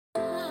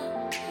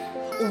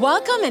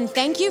Welcome and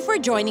thank you for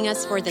joining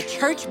us for the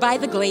Church by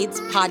the Glades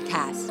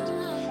podcast.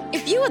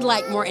 If you would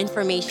like more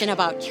information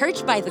about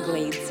Church by the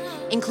Glades,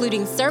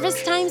 including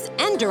service times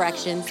and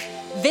directions,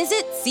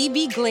 visit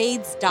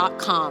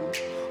cbglades.com.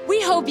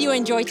 We hope you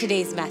enjoy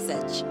today's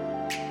message.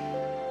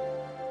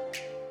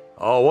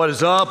 Oh, what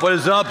is up? What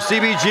is up,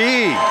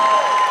 CBG?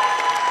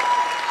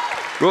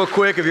 Real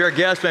quick, if you're a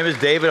guest, my name is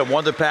David. I'm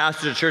one of the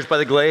pastors at Church by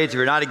the Glades. If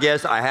you're not a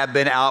guest, I have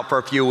been out for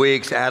a few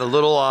weeks. I had a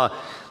little,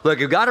 look,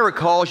 you've got to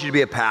recall you to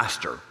be a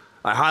pastor.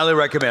 I highly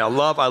recommend. I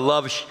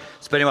love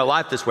spending my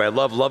life this way. I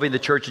love loving the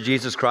Church of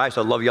Jesus Christ.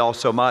 I love y'all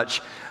so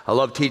much. I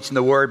love teaching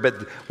the Word.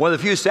 But one of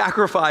the few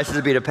sacrifices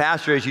of being a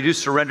pastor is you do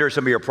surrender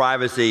some of your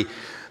privacy.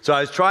 So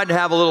I was trying to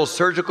have a little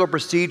surgical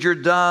procedure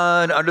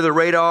done under the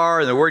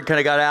radar, and the word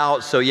kind of got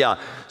out. So yeah.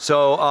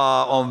 So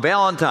on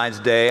Valentine's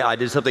Day, I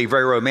did something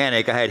very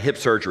romantic. I had hip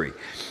surgery.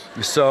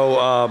 So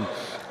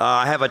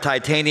I have a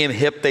titanium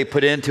hip they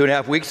put in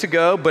 2.5 weeks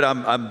ago.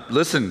 But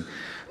listen.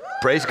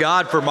 Praise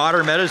God for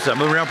modern medicine. I'm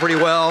moving around pretty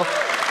well.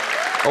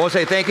 I want to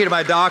say thank you to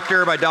my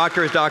doctor. My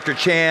doctor is Dr.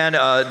 Chan,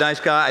 nice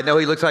guy. I know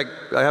he looks like,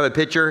 I have a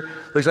picture,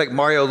 looks like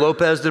Mario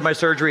Lopez did my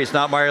surgery. It's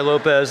not Mario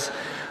Lopez.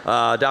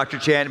 Dr.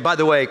 Chan, by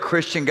the way,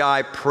 Christian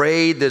guy,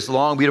 prayed this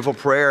long, beautiful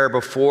prayer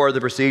before the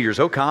procedure.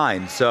 So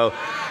kind. So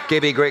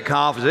gave me great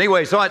confidence.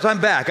 Anyway, so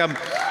I'm back. I'm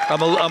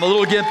a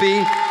little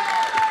gimpy.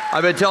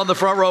 I've been telling the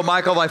front row,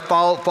 Michael, if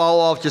I fall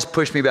off, just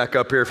push me back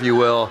up here if you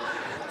will.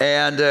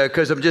 And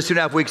because I'm just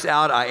 2.5 weeks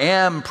out, I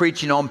am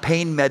preaching on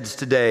pain meds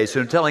today. So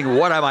I'm telling you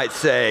what I might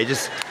say.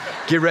 Just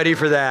get ready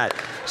for that.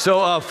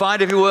 So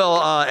find, if you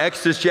will,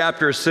 Exodus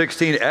chapter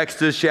 16.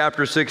 Exodus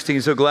chapter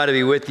 16. So glad to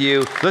be with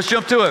you. Let's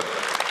jump to it.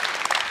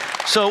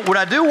 So when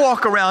I do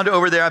walk around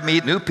over there, I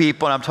meet new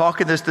people. And I'm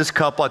talking to this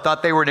couple. I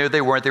thought they were new.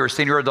 They weren't. They were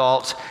senior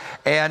adults.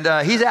 And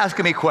he's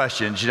asking me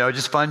questions,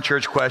 just fun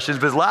church questions.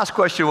 But his last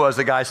question was,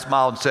 the guy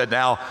smiled and said,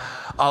 now,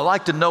 I'd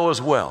like to know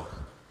as well,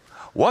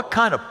 what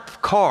kind of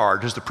car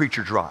does the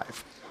preacher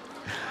drive?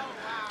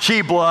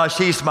 She blushed,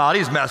 he smiled,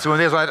 he's messing with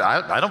me.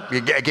 I don't,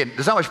 again,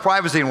 there's not much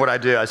privacy in what I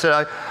do. I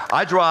said,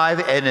 I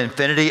drive an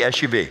Infiniti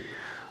SUV.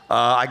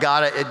 I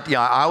got it,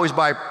 I always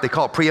buy, they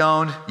call it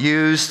pre-owned,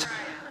 used.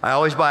 I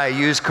always buy a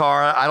used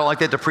car. I don't like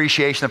that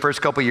depreciation the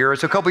first couple of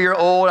years. So a couple years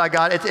old, I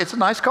got it. It's a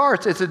nice car.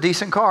 It's a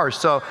decent car.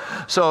 So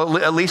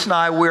Lisa and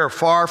I, we're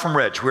far from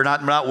rich. We're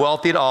not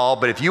wealthy at all.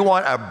 But if you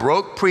want a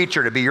broke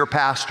preacher to be your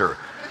pastor,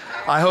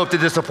 I hope to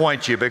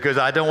disappoint you, because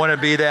I don't want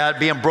to be that.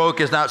 Being broke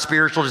is not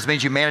spiritual, just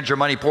means you manage your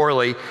money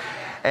poorly.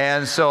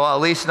 And so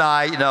Lisa and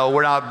I,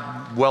 we're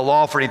not well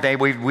off or anything.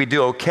 We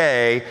do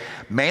okay,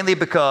 mainly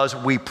because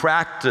we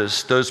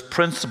practice those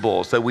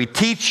principles that we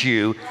teach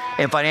you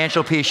in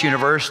Financial Peace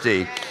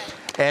University.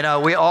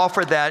 And we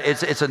offer that.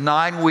 It's a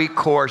 9-week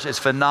course. It's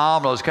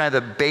phenomenal. It's kind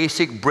of the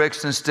basic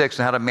bricks and sticks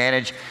on how to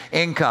manage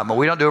income. And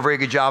we don't do a very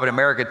good job in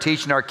America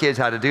teaching our kids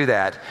how to do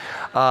that.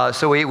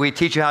 So we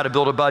teach you how to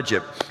build a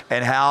budget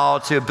and how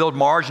to build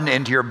margin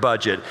into your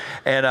budget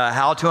and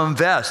how to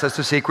invest. That's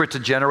the secret to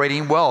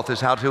generating wealth,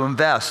 is how to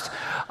invest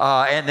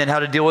and then how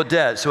to deal with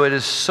debt. So it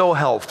is so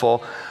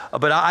helpful.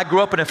 But I grew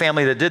up in a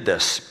family that did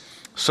this.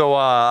 So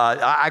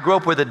I grew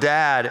up with a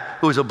dad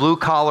who was a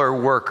blue-collar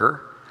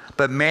worker,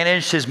 but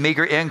managed his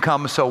meager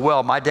income so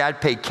well. My dad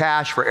paid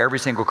cash for every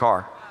single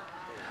car.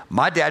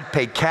 My dad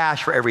paid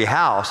cash for every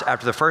house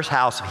after the first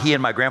house he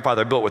and my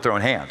grandfather built with their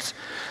own hands.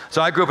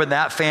 So I grew up in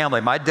that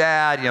family. My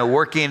dad,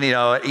 working,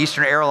 at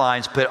Eastern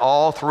Airlines, put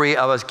all 3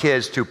 of us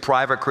kids to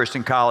private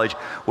Christian college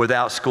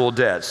without school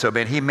debt. So,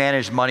 man, he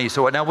managed money.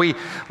 So now we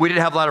didn't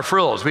have a lot of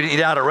frills. We didn't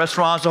eat out at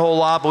restaurants a whole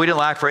lot, but we didn't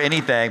lack for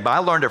anything. But I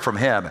learned it from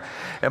him.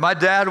 And my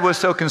dad was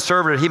so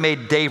conservative, he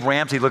made Dave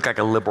Ramsey look like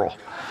a liberal.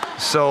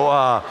 So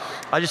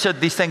I just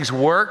said these things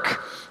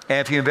work, and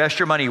if you invest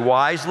your money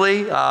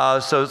wisely,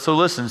 so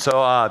listen.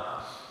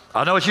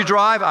 I know what you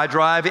drive. I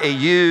drive a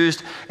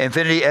used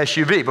Infiniti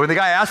SUV. But when the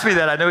guy asked me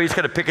that, I know he's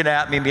kind of picking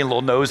at me, being a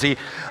little nosy.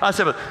 I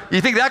said, but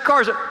you think that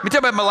car's, let me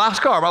tell you about my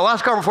last car. My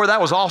last car before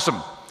that was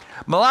awesome.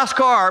 My last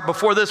car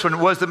before this one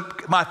was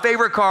my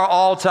favorite car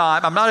all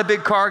time. I'm not a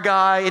big car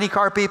guy. Any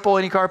car people?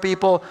 Any car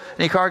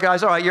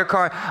guys? All right, your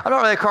car. I'm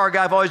not really a car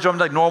guy. I've always driven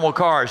like normal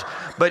cars.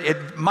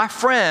 But my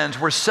friends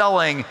were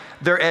selling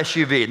their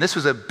SUV. And this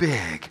was a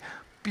big,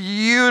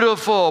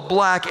 beautiful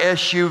black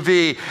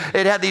SUV.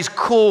 It had these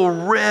cool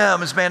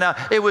rims, man. Now,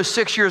 it was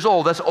 6 years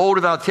old. That's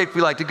older than I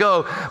typically like to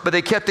go. But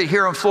they kept it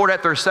here in Florida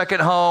at their second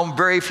home,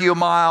 very few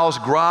miles,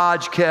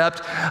 garage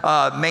kept,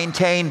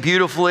 maintained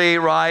beautifully,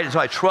 right? And so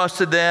I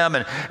trusted them,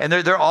 and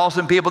they're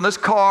awesome people. And this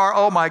car,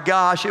 oh my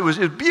gosh, it was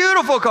a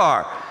beautiful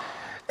car.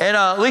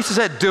 And Lisa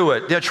said, do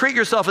it. Treat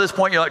yourself at this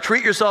point.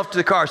 Treat yourself to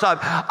the car. So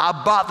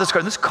I bought this car.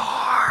 And this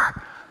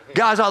car,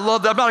 guys, I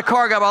love that. I'm not a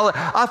car guy, but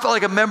I felt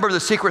like a member of the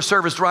Secret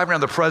Service driving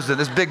around the president,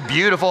 this big,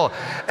 beautiful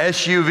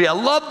SUV. I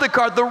love the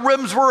car. The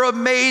rims were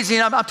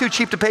amazing. I'm too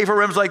cheap to pay for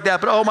rims like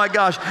that, but oh my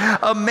gosh,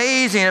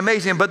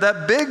 amazing. But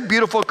that big,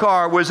 beautiful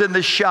car was in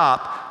the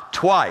shop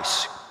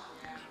twice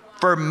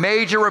for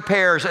major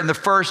repairs in the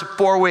first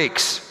 4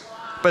 weeks.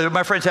 But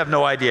my friends have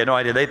no idea.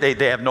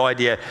 They have no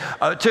idea.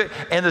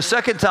 And the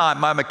second time,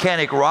 my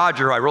mechanic,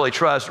 Roger, who I really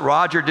trust,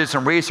 Roger did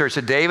some research.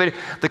 Said, David,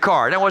 the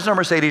car, and it wasn't a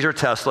Mercedes or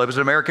Tesla, it was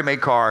an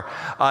American-made car.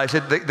 I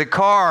said, the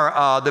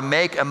car, the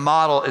make and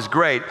model is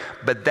great,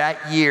 but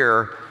that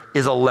year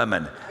is a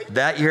lemon.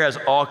 That year has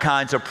all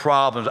kinds of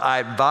problems. I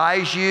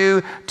advise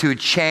you to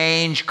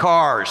change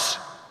cars.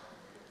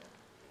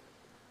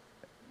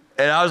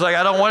 And I was like,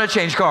 I don't want to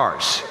change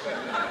cars.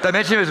 Did I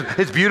mention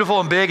it's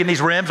beautiful and big and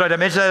these rims, right? I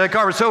mentioned that the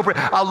car was so pretty.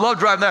 I love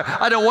driving there.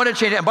 I don't want to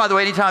change it. And by the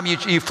way, anytime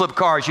you flip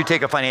cars, you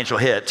take a financial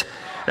hit.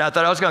 And I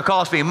thought it was going to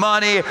cost me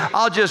money.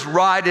 I'll just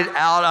ride it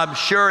out. I'm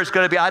sure it's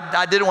going to be.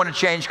 I didn't want to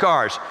change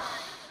cars.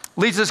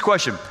 Leads to this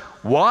question.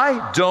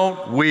 Why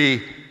don't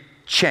we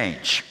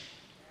change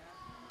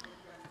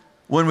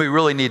when we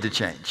really need to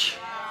change?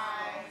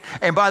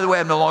 And by the way,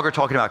 I'm no longer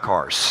talking about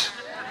cars.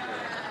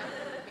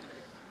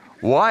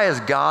 Why, as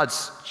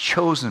God's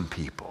chosen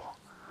people,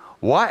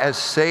 why, as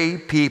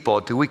saved people,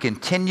 do we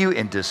continue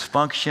in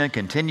dysfunction,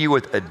 continue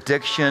with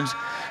addictions,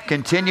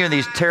 continue in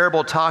these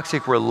terrible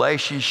toxic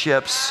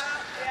relationships,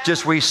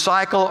 just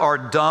recycle our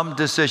dumb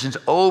decisions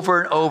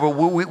over and over?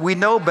 We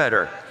know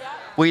better.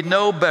 We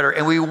know better,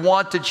 and we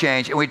want to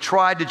change, and we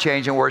tried to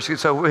change, and we're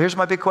so here's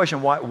my big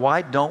question.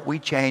 Why don't we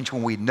change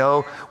when we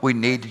know we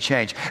need to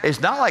change? It's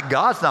not like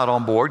God's not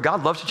on board.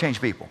 God loves to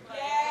change people.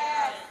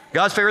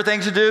 God's favorite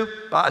things to do,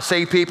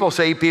 save people.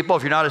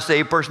 If you're not a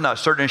saved person, not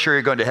certain and sure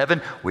you're going to heaven,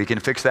 we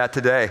can fix that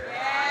today.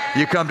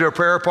 You come to a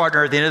prayer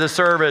partner at the end of the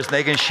service, and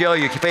they can show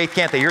you, faith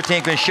can't they? Your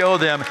team can show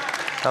them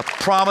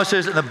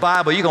promises in the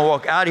Bible. You can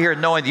walk out of here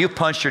knowing that you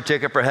punched your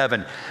ticket for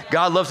heaven.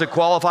 God loves to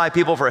qualify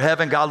people for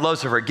heaven. God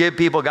loves to forgive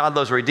people. God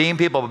loves to redeem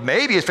people. But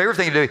maybe his favorite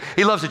thing to do,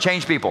 he loves to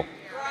change people.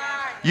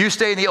 You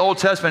stay in the Old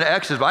Testament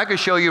Exodus, but I could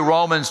show you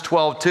Romans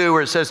 12:2,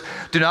 where it says,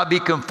 do not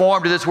be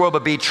conformed to this world,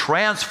 but be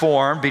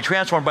transformed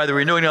by the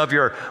renewing of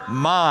your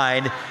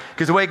mind.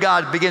 Because the way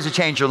God begins to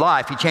change your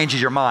life, he changes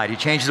your mind. He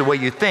changes the way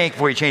you think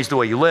before he changes the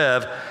way you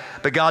live.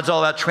 But God's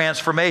all about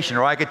transformation.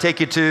 Or I could take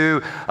you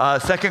to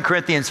 2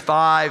 Corinthians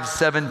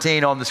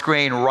 5:17 on the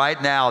screen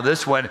right now.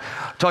 This one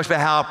talks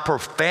about how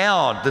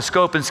profound the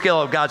scope and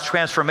scale of God's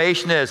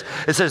transformation is.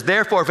 It says,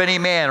 therefore, if any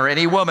man or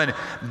any woman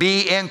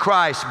be in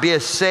Christ, be a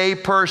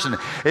saved person,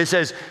 it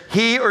says,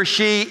 he or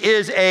she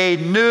is a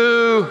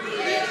new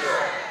creature.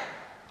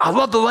 I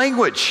love the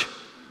language.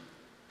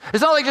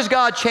 It's not like just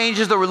God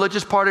changes the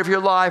religious part of your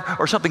life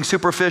or something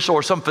superficial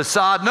or some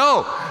facade.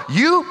 No,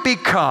 you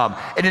become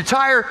an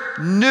entire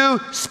new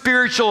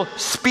spiritual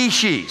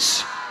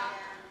species,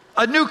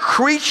 a new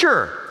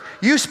creature.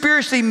 You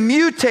spiritually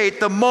mutate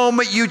the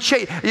moment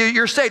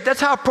you're saved.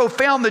 That's how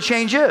profound the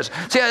change is.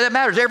 See, that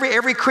matters.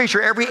 Every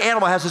creature, every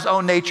animal has its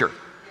own nature.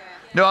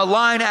 Now, a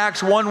lion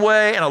acts one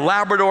way and a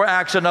Labrador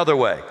acts another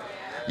way.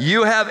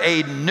 You have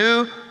a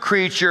new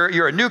creature.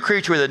 You're a new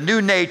creature with a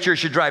new nature. You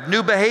should drive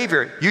new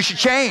behavior. You should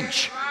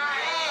change.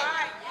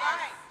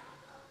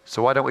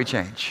 So why don't we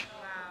change?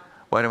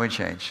 Why don't we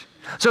change?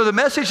 So the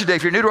message today,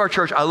 if you're new to our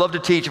church, I love to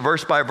teach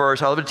verse by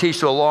verse. I love to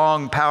teach through a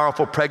long,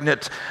 powerful,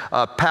 pregnant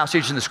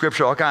passage in the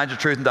scripture, all kinds of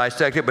truth, and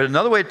dissect it. But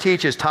another way to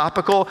teach is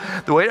topical.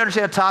 The way to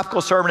understand a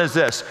topical sermon is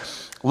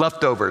this: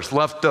 leftovers.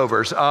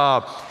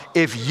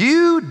 If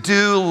you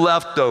do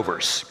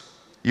leftovers,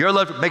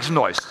 make some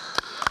noise.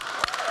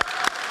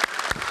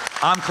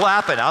 I'm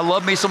clapping. I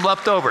love me some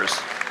leftovers.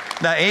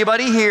 Now,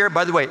 anybody here,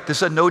 by the way, this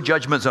is a no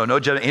judgment zone. No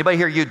judgment. Anybody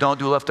here, you don't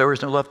do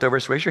leftovers, no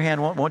leftovers? Raise your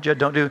hand. Won't you?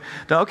 Don't do.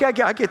 No, okay,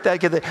 I get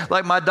that.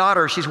 Like my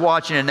daughter, she's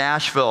watching in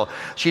Nashville.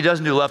 She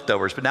doesn't do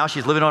leftovers, but now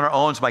she's living on her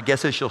own, so my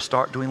guess is she'll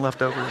start doing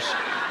leftovers.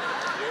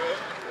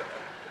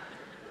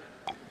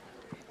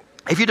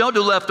 If you don't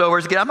do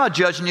leftovers, again, I'm not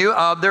judging you.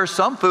 There are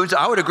some foods,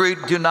 I would agree,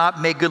 do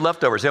not make good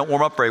leftovers. They don't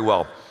warm up very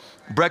well.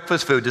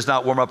 Breakfast food does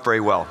not warm up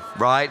very well,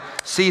 right?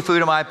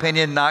 Seafood, in my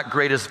opinion, not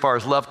great as far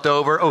as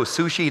leftover. Oh,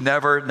 sushi,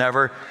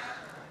 never.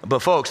 But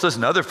folks,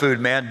 listen, other food,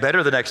 man,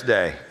 better the next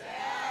day.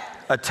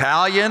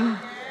 Italian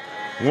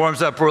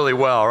warms up really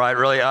well, right?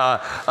 Really.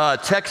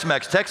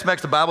 Tex-Mex,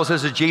 the Bible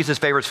says is Jesus'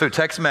 favorite food.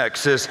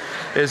 Tex-Mex is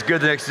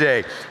good the next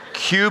day.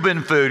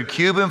 Cuban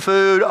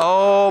food,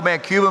 oh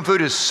man, Cuban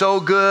food is so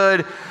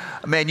good.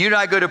 Man, you and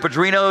I go to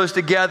Padrino's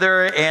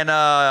together,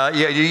 and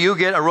you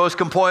get a roast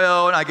con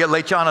pollo, and I get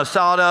lechon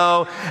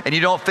asado, and you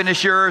don't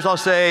finish yours. I'll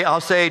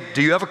say,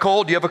 do you have a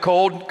cold?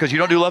 Because you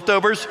don't do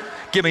leftovers?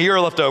 Give me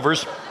your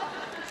leftovers.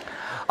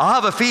 I'll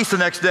have a feast the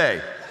next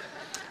day.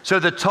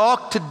 So the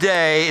talk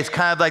today is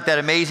kind of like that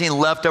amazing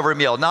leftover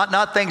meal.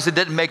 Not things that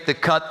didn't make the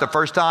cut the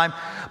first time,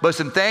 but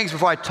some things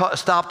before I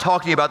stop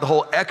talking to you about the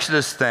whole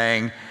Exodus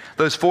thing,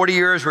 those 40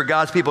 years where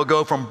God's people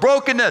go from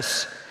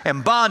brokenness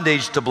and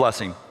bondage to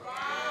blessing.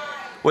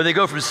 Where they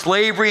go from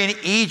slavery in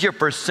Egypt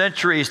for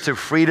centuries to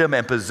freedom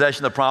and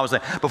possession of the promised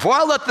land. Before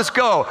I let this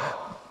go,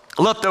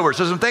 leftovers.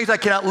 There's some things I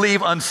cannot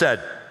leave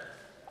unsaid.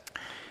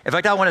 In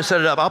fact, I want to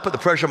set it up. I'll put the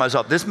pressure on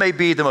myself. This may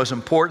be the most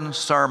important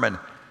sermon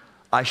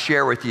I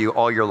share with you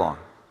all year long.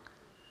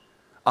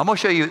 I'm going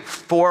to show you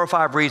 4 or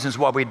 5 reasons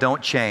why we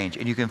don't change.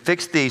 And you can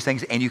fix these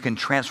things and you can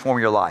transform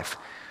your life.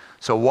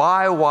 So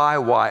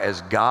why,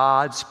 as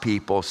God's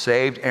people,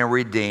 saved and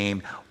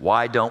redeemed,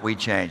 why don't we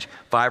change?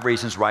 5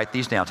 reasons, write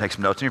these down. Take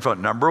some notes on your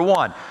phone. Number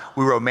 1,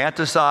 we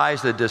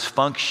romanticize the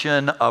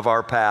dysfunction of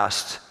our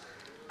past.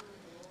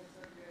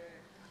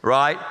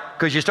 Right?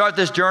 Because you start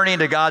this journey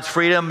into God's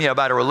freedom,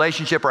 about a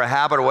relationship or a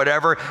habit or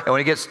whatever, and when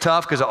it gets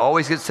tough, because it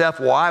always gets tough,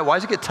 why? Why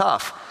does it get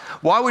tough?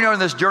 Why are we on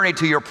this journey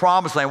to your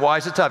promised land? Why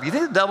is it tough? You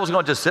think the devil's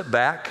going to just sit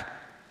back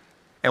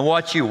and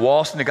watch you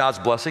waltz into God's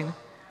blessing?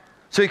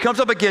 So he comes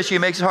up against you, he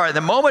makes it hard. And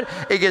the moment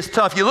it gets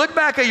tough, you look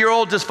back at your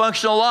old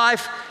dysfunctional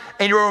life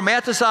and you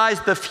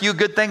romanticize the few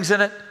good things in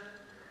it.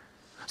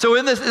 So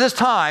in this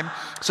time,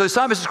 so this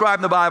time is described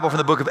in the Bible from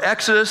the book of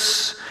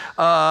Exodus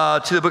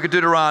to the book of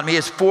Deuteronomy.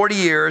 It's 40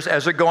 years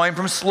as they're going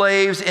from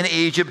slaves in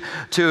Egypt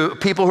to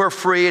people who are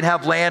free and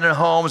have land and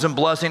homes and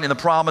blessing in the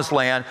promised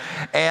land.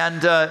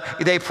 And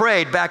they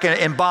prayed back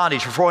in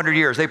bondage for 400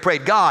 years. They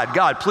prayed,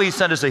 God, please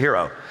send us a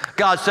hero.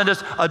 God, send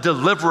us a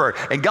deliverer.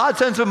 And God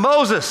sends them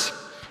Moses.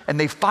 And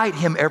they fight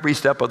him every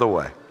step of the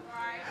way.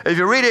 If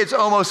you read it, it's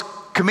almost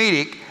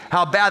comedic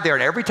how bad they are.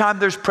 And every time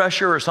there's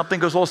pressure or something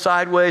goes a little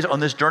sideways on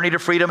this journey to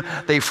freedom,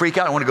 they freak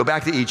out and want to go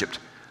back to Egypt.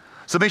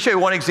 So let me show you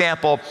one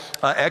example.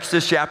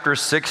 Exodus chapter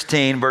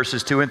 16,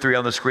 verses 2 and 3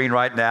 on the screen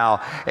right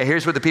now. And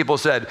here's what the people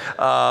said.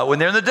 When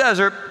they're in the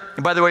desert,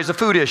 and by the way, it's a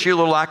food issue, a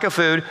little lack of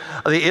food.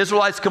 The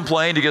Israelites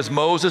complained against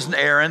Moses and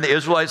Aaron. The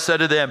Israelites said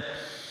to them,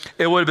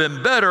 it would have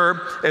been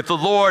better if the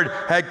Lord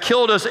had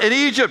killed us in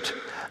Egypt.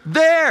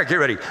 There, get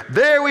ready.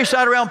 There we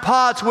sat around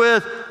pots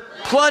with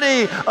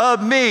plenty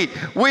of meat.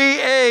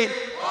 We ate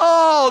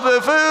all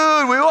the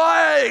food we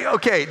wanted.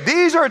 Okay,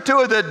 these are 2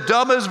 of the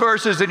dumbest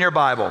verses in your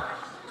Bible.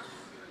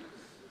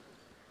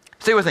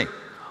 Stay with me.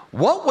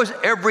 What was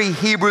every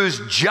Hebrew's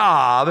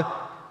job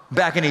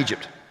back in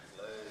Egypt?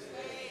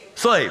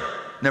 Slave.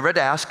 Never had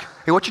to ask,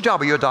 hey, what's your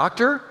job? Are you a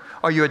doctor?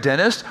 Are you a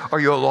dentist? Are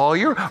you a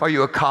lawyer? Are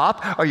you a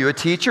cop? Are you a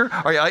teacher?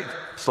 Are you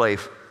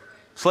slave?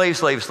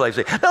 Slave.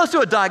 Now let's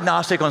do a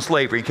diagnostic on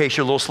slavery in case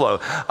you're a little slow.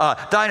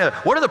 Dinah,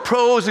 what are the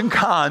pros and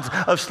cons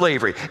of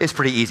slavery? It's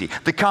pretty easy.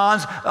 The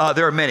cons,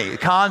 there are many. The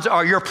cons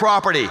are your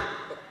property.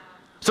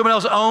 Someone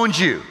else owns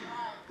you.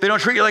 They don't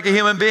treat you like a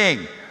human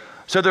being.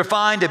 So they're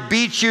fine to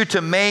beat you,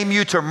 to maim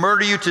you, to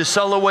murder you, to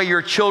sell away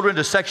your children,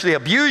 to sexually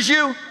abuse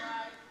you.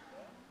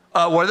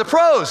 What are the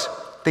pros?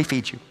 They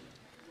feed you.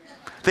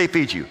 They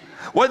feed you.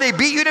 When they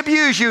beat you and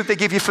abuse you, they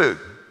give you food.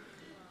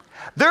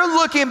 They're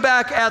looking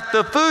back at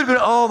the food, but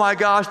oh my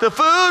gosh, the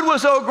food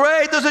was so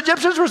great. Those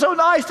Egyptians were so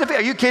nice to feed.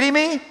 Are you kidding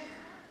me?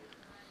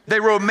 They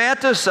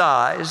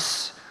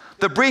romanticize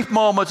the brief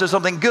moments of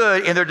something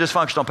good in their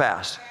dysfunctional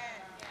past.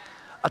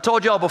 I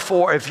told y'all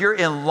before, if you're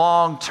in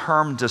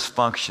long-term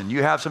dysfunction,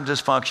 you have some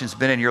dysfunctions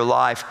been in your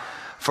life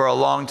for a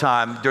long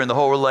time, during the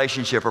whole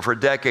relationship or for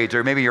decades,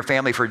 or maybe your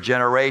family for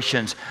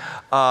generations,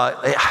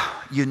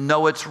 you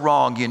know it's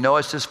wrong, you know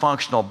it's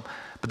dysfunctional,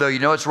 but though you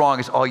know it's wrong,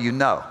 it's all you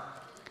know.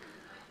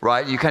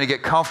 Right? You kind of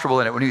get comfortable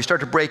in it. When you start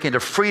to break into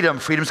freedom,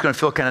 freedom's going to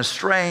feel kind of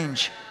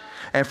strange.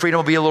 And freedom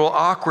will be a little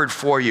awkward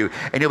for you.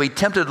 And you'll be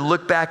tempted to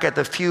look back at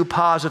the few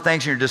positive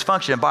things in your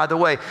dysfunction. And by the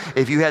way,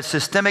 if you had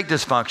systemic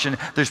dysfunction,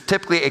 there's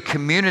typically a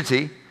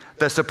community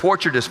that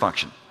supports your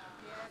dysfunction.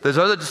 There's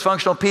other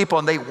dysfunctional people,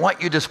 and they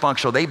want you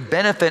dysfunctional. They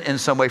benefit in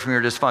some way from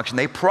your dysfunction.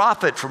 They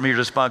profit from your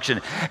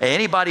dysfunction. And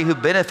anybody who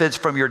benefits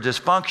from your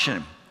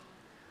dysfunction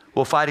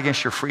will fight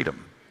against your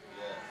freedom.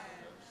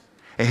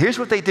 And here's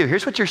what they do.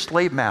 Here's what your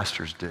slave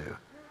masters do.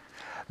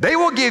 They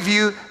will give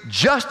you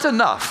just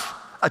enough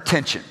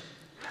attention.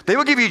 They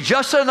will give you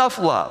just enough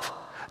love,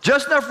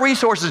 just enough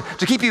resources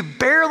to keep you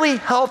barely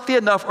healthy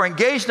enough or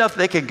engaged enough that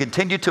they can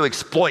continue to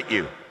exploit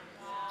you.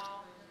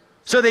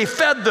 So they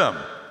fed them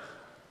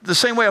the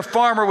same way a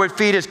farmer would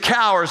feed his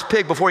cow or his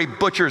pig before he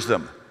butchers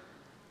them.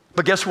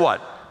 But guess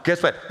what?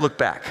 Look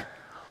back.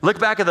 Look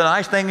back at the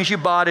nice things you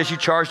bought as you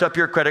charged up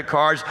your credit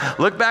cards.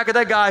 Look back at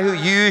that guy who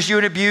used you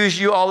and abused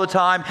you all the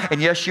time. And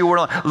yes, you were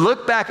not.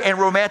 Look back and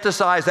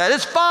romanticize that.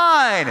 It's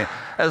fine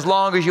as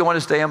long as you want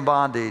to stay in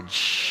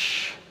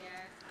bondage.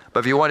 But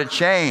if you want to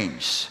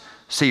change,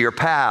 see your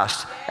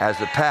past as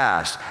the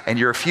past. And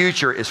your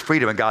future is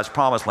freedom in God's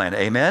promised land.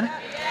 Amen?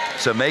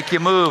 So make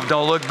your move.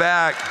 Don't look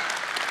back.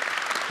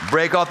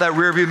 Break off that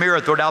rearview mirror.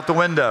 Throw it out the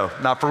window.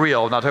 Not for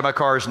real. Not talking about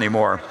cars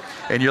anymore.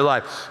 In your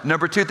life.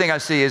 Number 2 thing I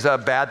see is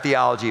bad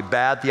theology.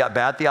 Bad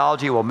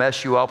theology will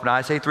mess you up. When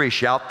I say 3,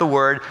 shout the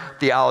word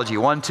theology.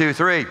 1, 2,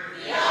 3.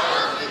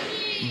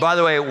 Theology. By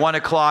the way, at 1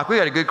 o'clock, we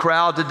got a good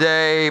crowd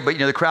today, but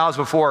the crowds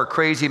before are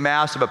crazy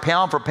massive. But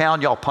pound for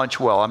pound, y'all punch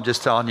well. I'm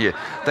just telling you.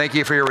 Thank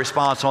you for your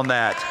response on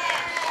that.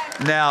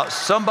 Now,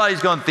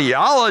 somebody's going,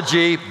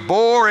 theology,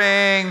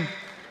 boring,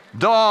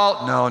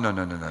 dull.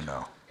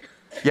 No.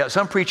 Yeah,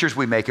 some preachers,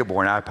 we make it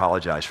boring. I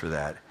apologize for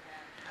that.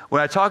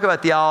 When I talk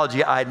about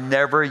theology, I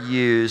never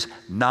use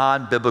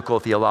non-biblical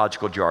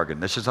theological jargon.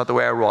 This is not the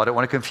way I roll. I don't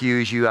want to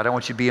confuse you. I don't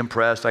want you to be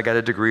impressed. I got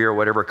a degree or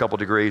whatever, a couple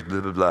degrees,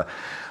 blah, blah, blah.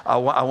 I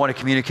want to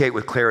communicate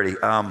with clarity.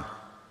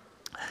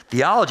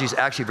 Theology is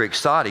actually very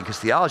exciting because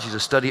theology is a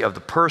study of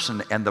the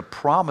person and the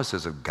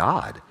promises of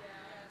God.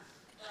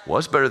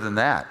 What's better than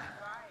that?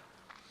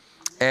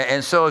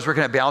 And so as we're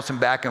kind of bouncing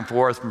back and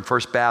forth from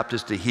First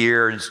Baptist to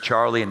here, and it's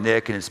Charlie and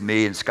Nick, and it's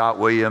me and Scott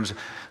Williams.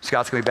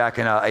 Scott's going to be back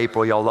in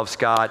April. Y'all love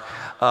Scott.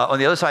 On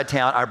the other side of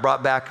town, I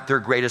brought back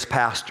their greatest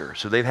pastor.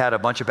 So they've had a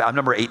bunch of, I'm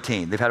number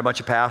 18. They've had a bunch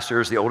of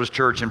pastors, the oldest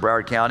church in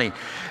Broward County.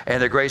 And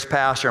their greatest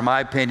pastor, in my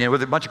opinion,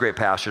 with a bunch of great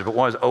pastors, but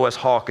one is O.S.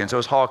 Hawkins.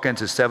 O.S.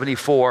 Hawkins is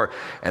 74,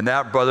 and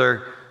that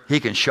brother,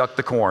 he can shuck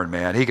the corn,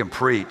 man. He can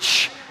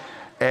preach.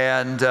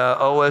 And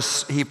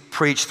O.S., he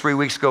preached 3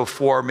 weeks ago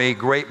for me,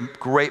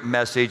 great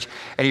message.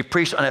 And he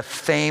preached on a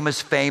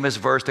famous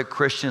verse that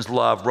Christians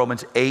love,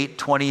 Romans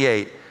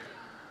 8:28.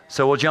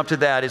 So we'll jump to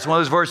that. It's one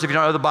of those verses, if you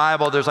don't know the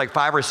Bible, there's like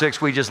 5 or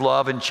 6 we just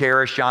love and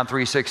cherish, John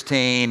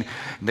 3:16,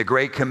 the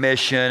Great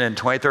Commission, and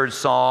 23rd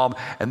Psalm.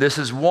 And this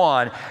is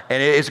one,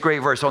 and it's a great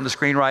verse on the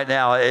screen right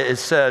now. It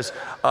says,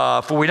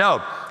 for we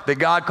know that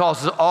God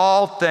causes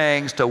all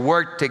things to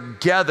work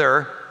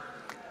together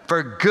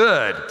for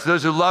good. To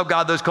those who love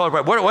God, those called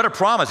for. What a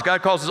promise.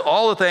 God causes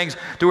all the things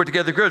to work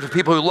together for good. For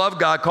people who love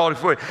God, called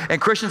for it. And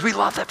Christians, we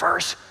love that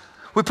verse.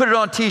 We put it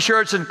on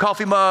t-shirts and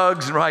coffee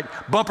mugs and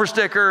bumper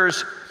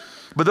stickers.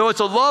 But though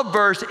it's a love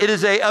verse, it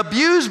is a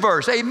abused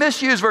verse, a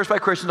misused verse by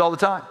Christians all the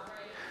time.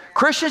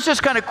 Christians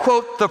just kind of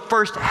quote the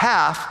first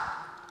half.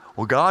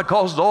 Well, God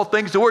causes all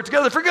things to work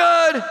together for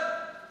good.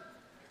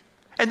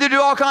 And they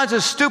do all kinds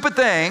of stupid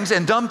things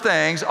and dumb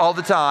things all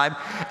the time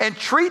and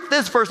treat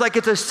this verse like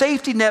it's a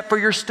safety net for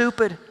your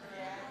stupid.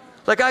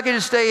 Like I can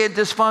just stay in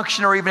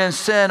dysfunction or even in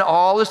sin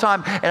all this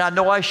time, and I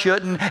know I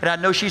shouldn't, and I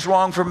know she's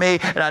wrong for me,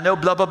 and I know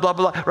blah, blah, blah,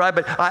 blah, right?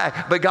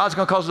 But God's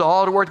going to cause it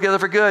all to work together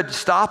for good.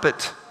 Stop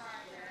it.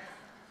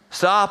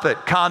 Stop it.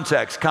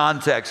 Context.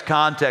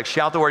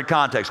 Shout the word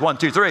context. 1,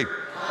 2, 3. Context.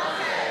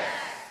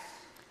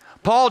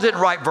 Paul didn't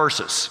write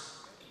verses.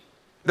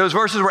 Those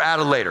verses were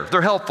added later.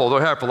 They're helpful,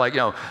 like,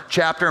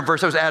 chapter and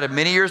verse that was added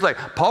many years later.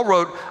 Paul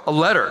wrote a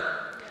letter.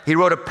 He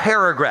wrote a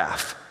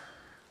paragraph.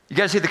 You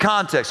got to see the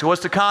context. So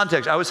what's the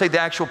context? I would say the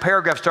actual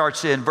paragraph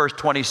starts in verse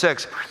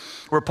 26,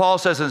 where Paul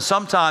says, and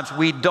sometimes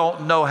we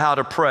don't know how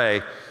to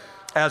pray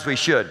as we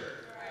should.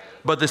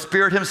 But the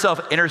Spirit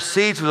himself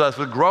intercedes with us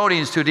with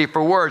groanings too deep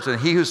for words. And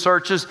he who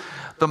searches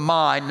the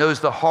mind knows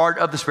the heart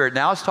of the Spirit.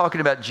 Now it's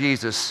talking about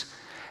Jesus.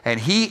 And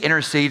he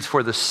intercedes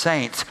for the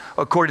saints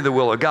according to the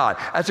will of God.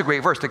 That's a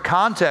great verse. The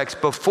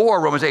context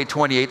before Romans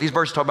 8:28, these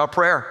verses talk about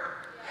prayer.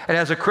 And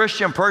as a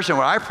Christian person,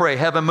 when I pray,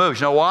 heaven moves.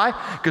 You know why?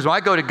 Because when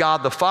I go to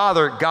God the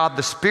Father, God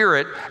the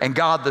Spirit, and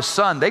God the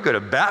Son, they go to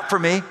bat for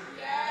me.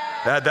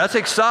 That's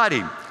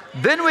exciting.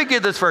 Then we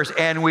get this verse,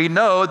 and we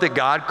know that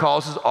God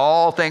causes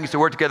all things to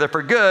work together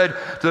for good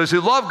to those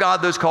who love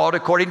God, those called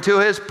according to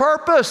his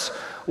purpose.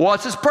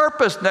 What's his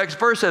purpose? Next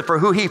verse says, for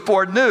who he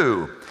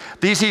foreknew,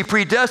 these he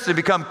predestined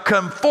to become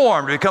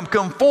conformed to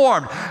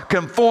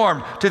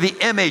the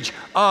image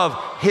of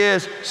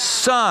his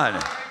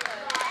Son.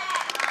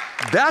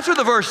 That's what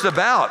the verse is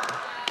about.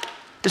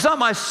 It's not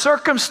my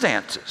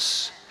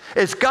circumstances.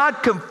 It's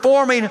God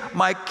conforming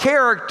my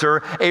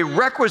character, a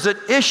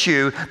requisite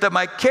issue that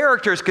my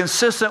character is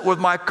consistent with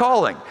my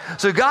calling.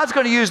 So God's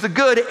going to use the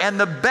good and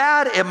the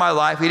bad in my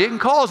life. He didn't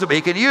cause it, but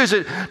he can use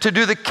it to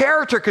do the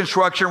character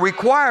construction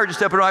required to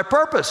step into my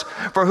purpose.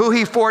 For who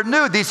he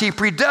foreknew, these he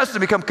predestined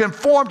to become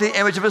conformed to the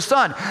image of his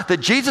Son, that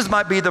Jesus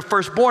might be the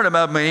firstborn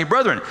among many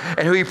brethren.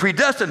 And who he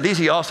predestined, these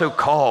he also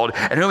called.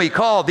 And whom he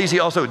called, these he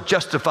also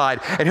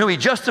justified. And whom he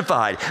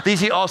justified, these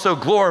he also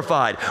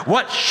glorified.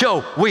 What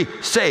shall we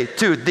say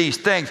to these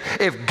things?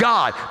 If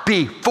God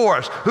be for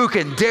us, who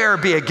can dare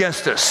be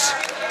against us?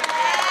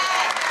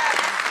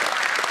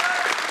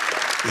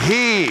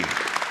 He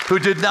who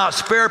did not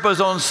spare up his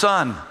own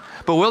Son,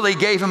 but willingly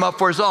gave him up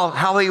for us all,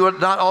 how he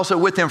would not also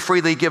with him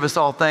freely give us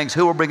all things?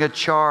 Who will bring a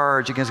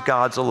charge against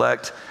God's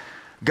elect?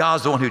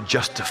 God's the one who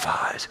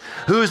justifies.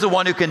 Who is the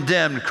one who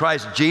condemned?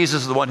 Christ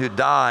Jesus is the one who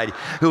died,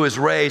 who was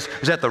raised,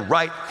 who's at the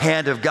right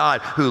hand of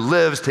God, who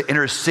lives to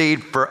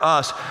intercede for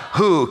us.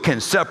 Who can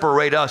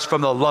separate us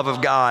from the love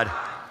of God?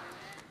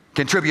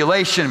 Can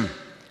tribulation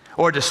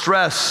or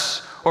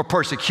distress or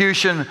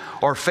persecution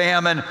or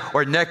famine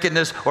or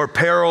nakedness or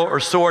peril or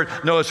sword?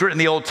 No, it's written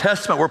in the Old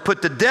Testament, we're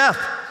put to death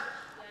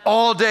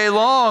all day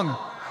long.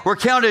 We're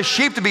counted as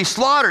sheep to be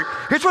slaughtered.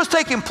 Here's what's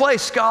taking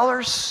place,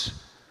 scholars.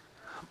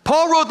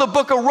 Paul wrote the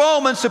book of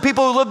Romans to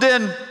people who lived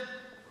in,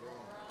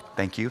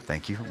 thank you,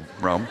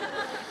 Rome.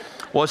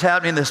 What's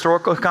happening in the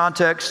historical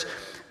context?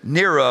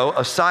 Nero,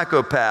 a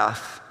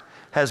psychopath,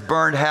 has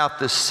burned half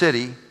the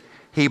city.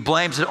 He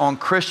blames it on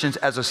Christians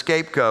as a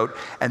scapegoat,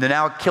 and they're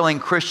now killing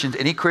Christians.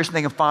 Any Christian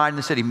they can find in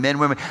the city, men,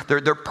 women,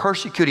 they're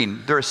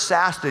persecuting, they're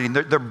assassinating,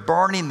 they're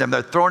burning them,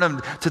 they're throwing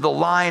them to the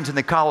lions in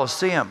the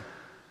Colosseum.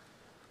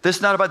 This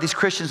is not about these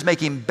Christians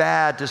making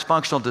bad,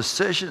 dysfunctional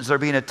decisions. They're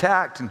being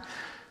attacked. And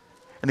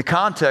in the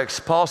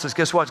context, Paul says,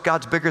 guess what?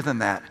 God's bigger than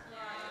that.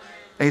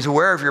 And he's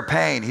aware of your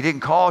pain. He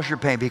didn't cause your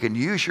pain, but he can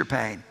use your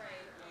pain.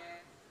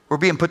 We're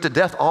being put to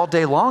death all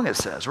day long, it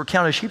says. We're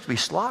counted as sheep to be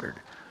slaughtered.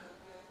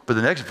 But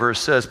the next verse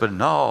says, but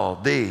in all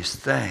these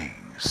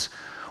things,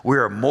 we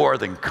are more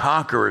than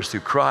conquerors through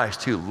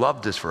Christ who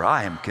loved us. For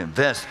I am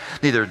convinced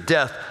neither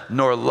death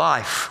nor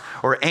life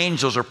or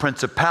angels or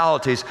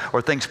principalities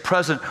or things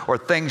present or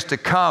things to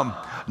come,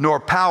 nor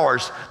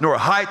powers, nor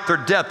height or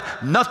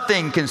depth.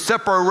 Nothing can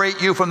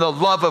separate you from the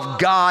love of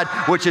God,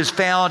 which is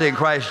found in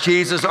Christ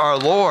Jesus our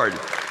Lord.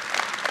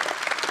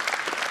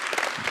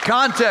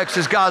 Context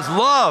is God's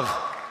love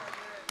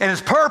and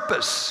his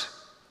purpose.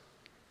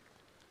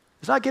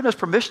 He's not giving us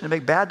permission to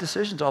make bad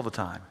decisions all the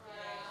time.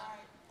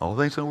 Oh,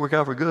 things don't work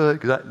out for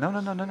good.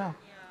 No.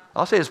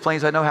 I'll say it as plain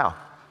as I know how.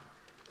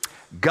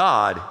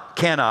 God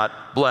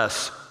cannot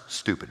bless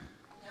stupid.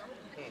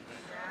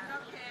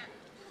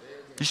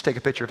 You should take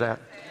a picture of that.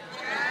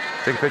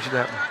 Take a picture of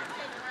that.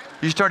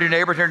 You should turn to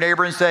your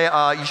neighbor and say,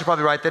 you should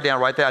probably write that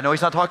down right there. I know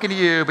he's not talking to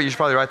you, but you should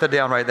probably write that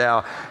down right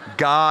now.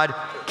 God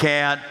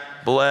can't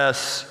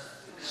bless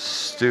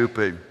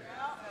stupid.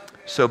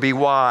 So be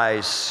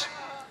wise.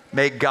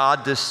 Make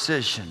God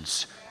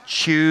decisions.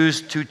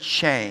 Choose to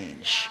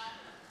change.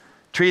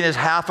 Treating this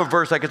half a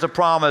verse like it's a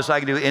promise, I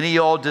can do any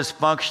old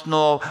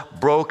dysfunctional,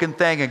 broken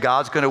thing and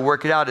God's going to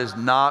work it out is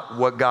not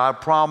what God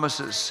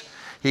promises.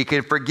 He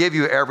can forgive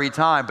you every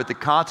time, but the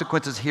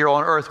consequences here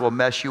on earth will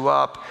mess you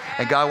up.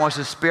 And God wants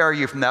to spare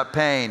you from that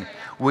pain.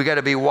 We got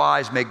to be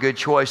wise, make good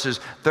choices.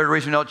 Third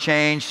reason we don't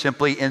change,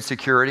 simply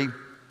insecurity.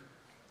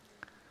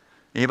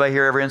 Anybody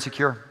here ever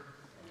insecure?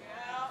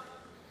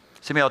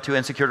 Some of y'all too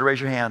insecure to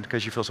raise your hand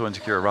because you feel so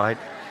insecure, right?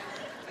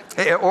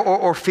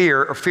 Or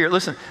fear.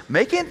 Listen,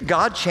 making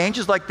God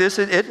changes like this,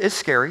 it's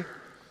scary.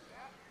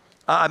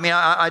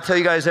 I tell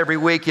you guys every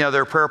week, there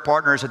are prayer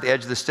partners at the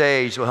edge of the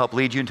stage who will help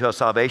lead you into a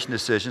salvation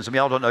decision. Some of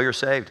y'all don't know you're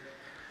saved,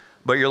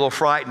 but you're a little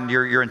frightened.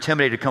 You're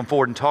intimidated to come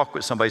forward and talk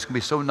with somebody who's going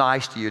to be so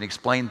nice to you and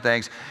explain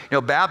things.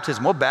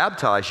 Baptism will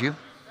baptize you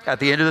at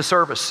the end of the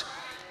service.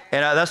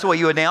 And that's the way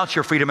you announce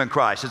your freedom in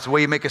Christ. It's the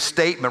way you make a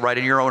statement right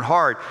in your own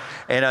heart.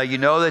 And you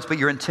know this, but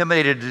you're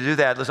intimidated to do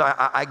that. Listen,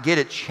 I get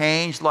it.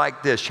 Change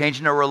like this,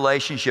 changing a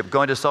relationship,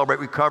 going to celebrate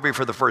recovery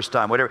for the first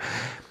time, whatever.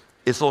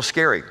 It's a little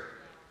scary.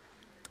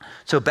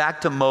 So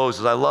back to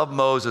Moses. I love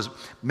Moses.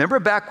 Remember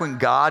back when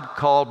God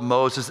called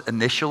Moses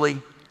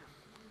initially?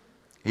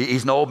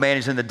 He's an old man.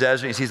 He's in the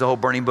desert. He sees the whole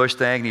burning bush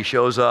thing, and he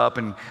shows up,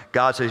 and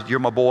God says, "You're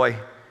my boy.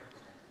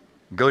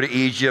 Go to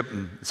Egypt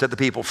and set the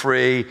people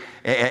free."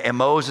 And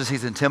Moses,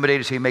 he's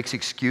intimidated, so he makes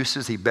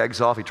excuses. He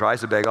begs off. He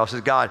tries to beg off. He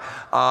says, "God,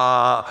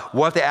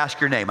 what if they ask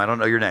your name? I don't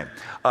know your name.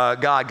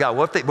 God,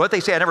 what if they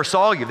say I never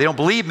saw you? They don't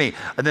believe me."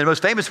 And then the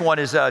most famous one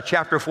is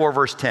chapter 4,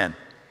 verse 10.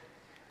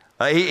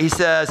 He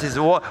says,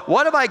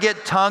 "What if I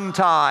get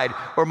tongue-tied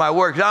or my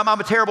words? I'm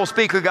a terrible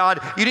speaker, God.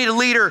 You need a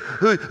leader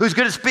who's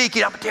good at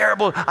speaking. I'm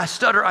terrible. I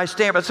stutter, I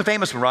stammer." That's a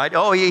famous one, right?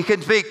 Oh, he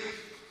couldn't speak.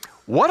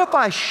 What if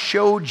I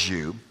showed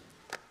you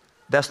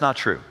that's not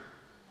true?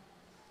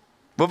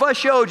 But if I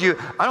showed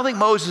you, I don't think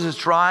Moses is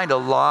trying to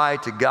lie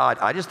to God.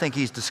 I just think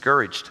he's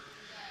discouraged.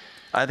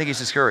 I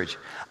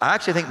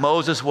actually think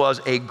Moses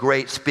was a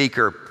great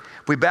speaker.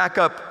 If we back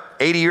up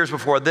 80 years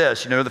before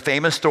this, the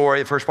famous story,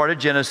 the first part of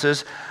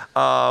Genesis,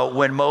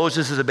 when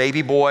Moses is a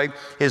baby boy,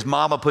 his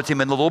mama puts him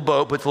in the little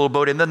boat, puts the little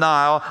boat in the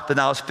Nile. The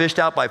Nile is fished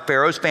out by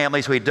Pharaoh's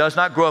family, so he does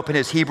not grow up in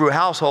his Hebrew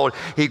household.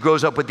 He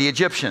grows up with the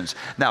Egyptians.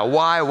 Now,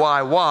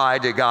 why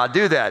did God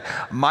do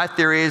that? My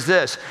theory is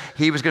this.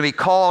 He was going to be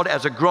called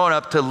as a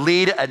grown-up to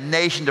lead a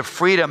nation to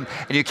freedom,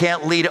 and you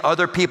can't lead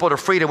other people to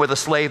freedom with a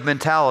slave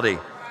mentality.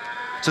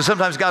 So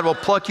sometimes God will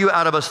pluck you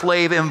out of a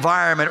slave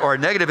environment or a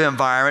negative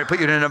environment, put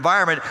you in an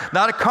environment,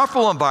 not a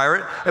comfortable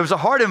environment. It was a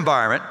hard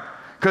environment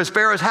because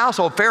Pharaoh's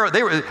household,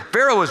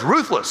 Pharaoh was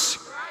ruthless,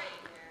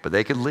 but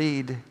they could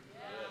lead.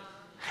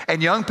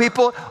 And young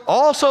people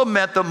also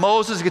meant that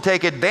Moses could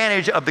take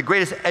advantage of the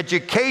greatest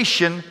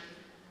education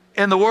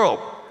in the world.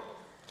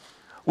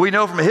 We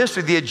know from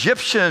history the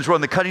Egyptians were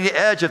on the cutting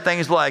edge of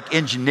things like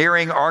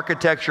engineering,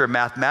 architecture,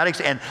 mathematics,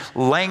 and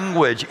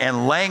language.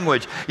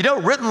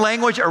 Written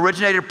language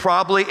originated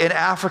probably in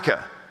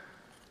Africa,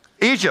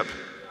 Egypt,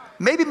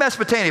 maybe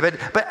Mesopotamia,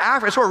 but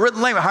Africa, it's where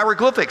written language,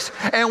 hieroglyphics.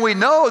 And we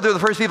know they're the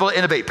first people to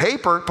innovate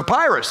paper,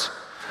 papyrus.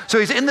 So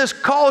he's in this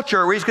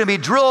culture where he's going to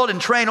be drilled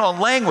and trained on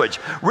language,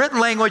 written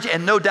language,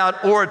 and no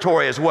doubt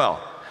oratory as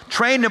well.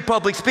 Trained in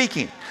public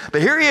speaking.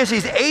 But here he is,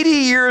 he's 80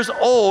 years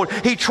old.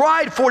 He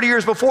tried 40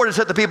 years before to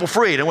set the people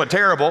free, and it went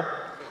terrible.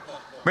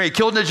 He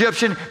killed an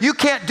Egyptian. You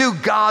can't do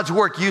God's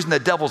work using the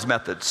devil's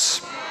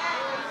methods.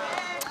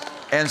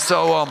 And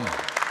so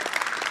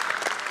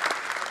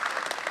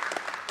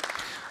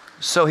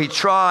he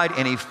tried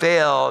and he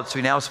failed, so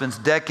he now spends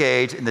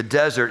decades in the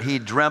desert. He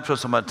dreamt for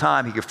some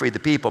time he could free the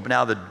people, but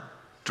now the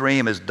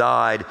dream has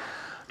died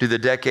due to the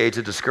decades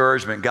of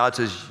discouragement. God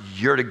says,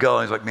 "You're to go."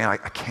 And he's like, "Man, I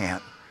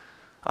can't.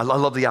 I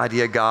love the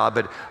idea, God,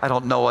 but I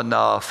don't know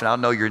enough, and I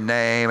don't know your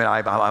name, and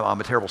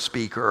I'm a terrible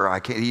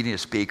speaker. You need a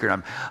speaker,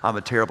 and I'm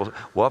a terrible..."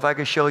 Well, if I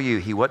can show you,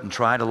 he wasn't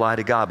trying to lie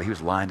to God, but he was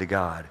lying to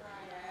God.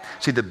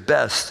 See, the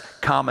best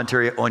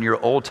commentary on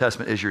your Old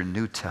Testament is your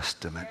New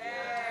Testament.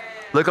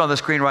 Look on the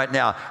screen right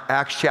now,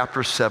 Acts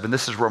chapter 7.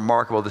 This is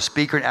remarkable. The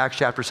speaker in Acts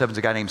chapter 7 is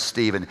a guy named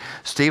Stephen.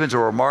 Stephen's a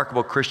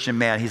remarkable Christian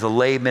man. He's a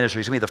lay minister.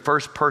 He's going to be the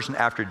first person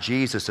after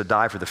Jesus to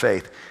die for the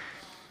faith.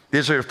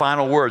 These are the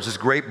final words, this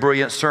great,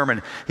 brilliant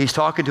sermon. He's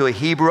talking to a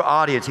Hebrew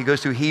audience. He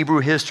goes through Hebrew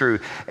history,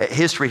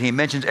 and he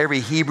mentions every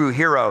Hebrew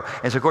hero.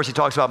 And so, of course, he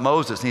talks about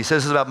Moses. And he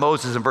says this about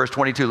Moses in verse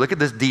 22. Look at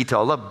this detail.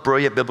 I love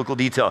brilliant biblical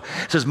detail.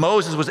 It says,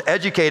 Moses was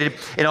educated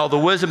in all the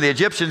wisdom of the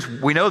Egyptians.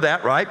 We know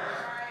that, right?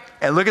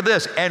 And look at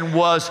this. And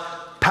was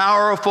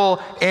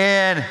powerful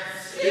in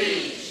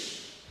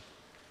speech.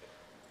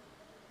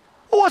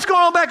 Well, what's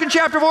going on back in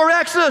chapter 4 of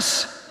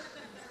Exodus?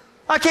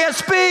 I can't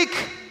speak.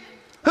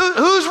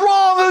 Who's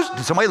wrong?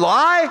 Did somebody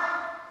lie?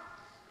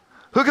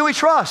 Who can we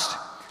trust?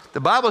 The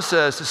Bible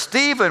says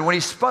Stephen, when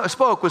he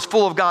spoke, was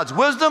full of God's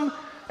wisdom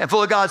and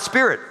full of God's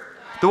Spirit.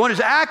 The one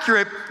who's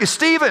accurate is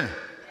Stephen.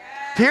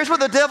 Here's what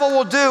the devil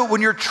will do when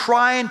you're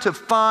trying to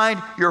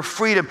find your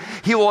freedom.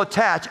 He will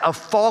attach a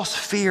false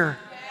fear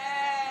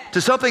to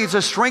something that's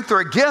a strength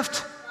or a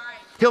gift.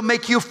 He'll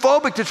make you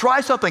phobic to try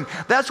something.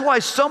 That's why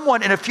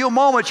someone, in a few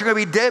moments, you're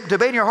going to be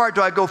debating in your heart,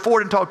 do I go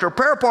forward and talk to a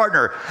prayer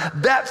partner?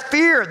 That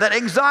fear, that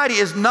anxiety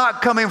is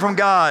not coming from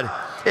God.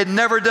 It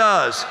never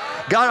does.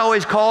 God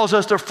always calls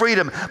us to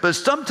freedom. But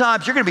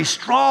sometimes you're going to be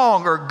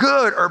strong or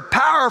good or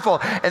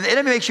powerful, and the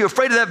enemy makes you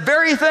afraid of that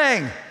very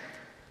thing.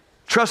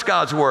 Trust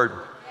God's word.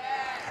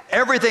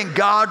 Everything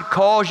God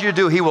calls you to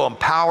do, he will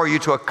empower you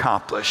to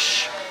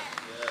accomplish.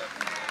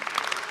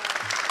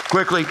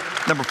 Quickly,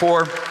 number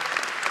 4.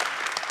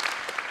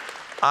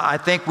 I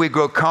think we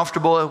grow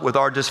comfortable with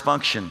our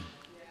dysfunction.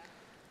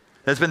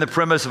 That's been the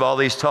premise of all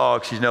these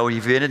talks. You know, if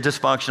you've been in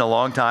dysfunction a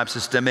long time,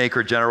 systemic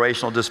or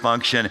generational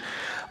dysfunction,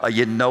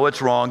 you know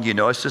it's wrong, you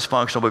know it's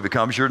dysfunctional, but it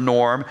becomes your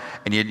norm,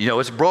 and you know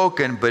it's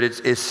broken, but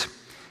it's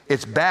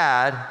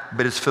bad,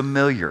 but it's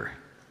familiar.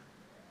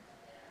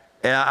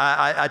 And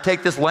I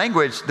take this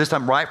language, this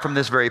time right from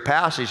this very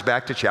passage,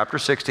 back to chapter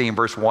 16,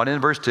 verse 1 and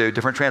verse 2,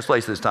 different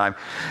translations this time.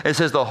 It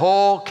says, the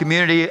whole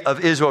community of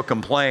Israel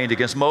complained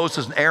against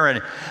Moses and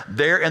Aaron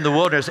there in the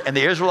wilderness, and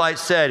the Israelites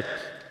said,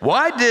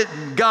 why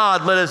didn't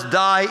God let us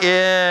die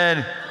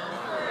in?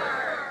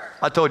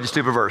 I told you,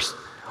 stupid verse.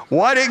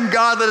 Why didn't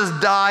God let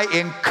us die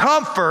in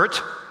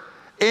comfort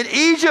in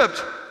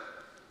Egypt?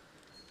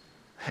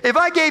 If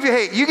I gave you,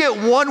 hey, you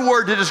get one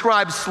word to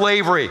describe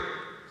slavery,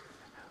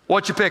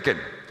 what you picking?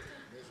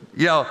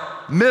 You know,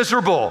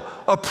 miserable,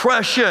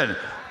 oppression,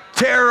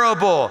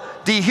 terrible,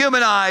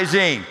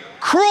 dehumanizing,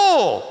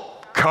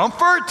 cruel,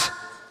 comfort.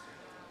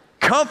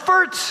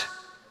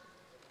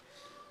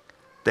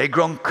 They've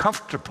grown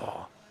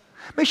comfortable.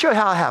 Let me show you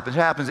how it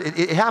happens.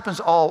 It happens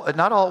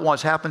not all at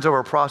once, it happens over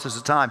a process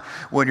of time.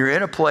 When you're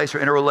in a place or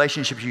in a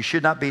relationship, you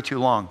should not be too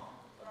long.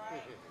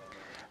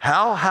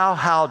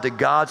 How did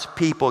God's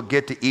people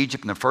get to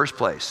Egypt in the first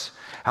place?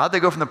 How did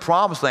they go from the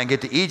promised land, get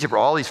to Egypt, where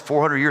all these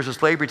 400 years of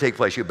slavery take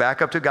place? You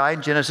back up to a guy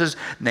in Genesis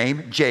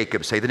named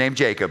Jacob. Say the name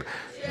Jacob.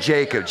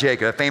 Jacob,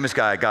 a famous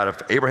guy, God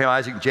of Abraham,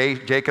 Isaac,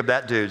 Jacob,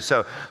 that dude.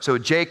 So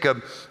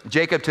Jacob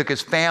took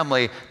his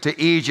family to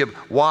Egypt.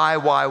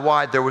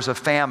 Why? There was a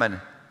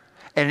famine.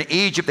 And in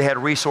Egypt, they had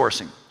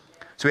resourcing.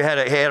 So he had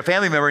a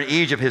family member in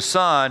Egypt, his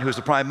son, who's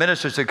the prime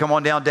minister, said, come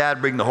on down,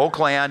 Dad, bring the whole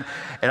clan,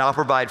 and I'll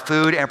provide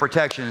food and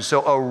protection.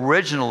 So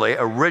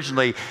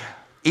originally,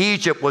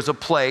 Egypt was a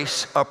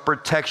place of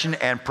protection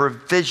and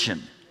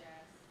provision.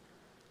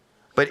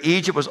 But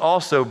Egypt was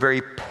also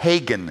very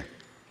pagan.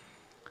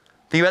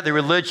 Think about the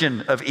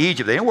religion of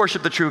Egypt. They didn't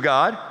worship the true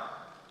God.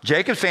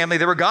 Jacob's family,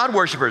 they were God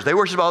worshipers. They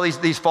worshiped all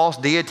these false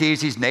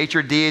deities, these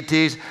nature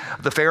deities.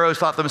 The pharaohs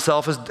thought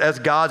themselves as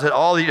gods. Had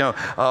all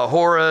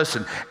Horus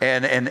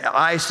and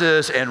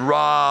Isis and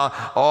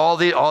Ra,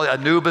 all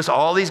Anubis,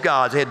 all these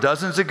gods. They had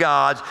dozens of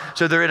gods.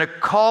 So they're in a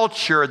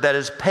culture that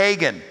is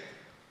pagan.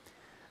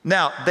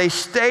 Now, they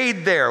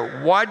stayed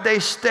there. Why'd they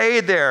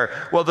stay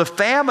there? Well, the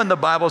famine, the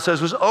Bible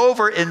says, was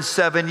over in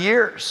 7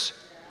 years.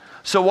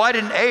 So why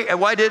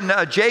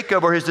didn't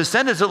Jacob, or his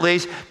descendants at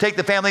least, take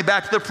the family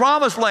back to the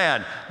promised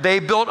land? They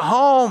built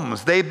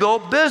homes. They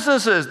built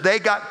businesses. They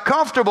got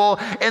comfortable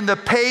in the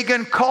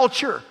pagan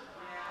culture.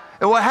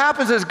 And what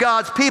happens is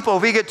God's people,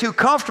 if we get too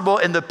comfortable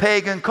in the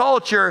pagan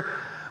culture,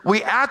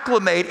 we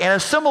acclimate and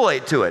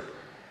assimilate to it.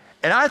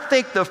 And I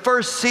think the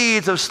first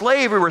seeds of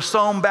slavery were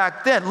sown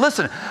back then.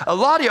 Listen, a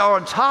lot of y'all are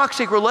in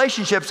toxic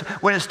relationships.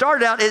 When it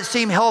started out, it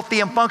seemed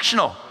healthy and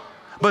functional.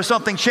 But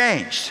something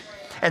changed.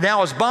 And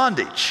now it's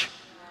bondage.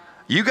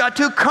 You got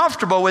too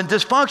comfortable when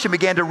dysfunction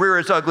began to rear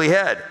its ugly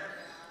head.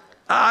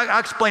 I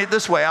explain it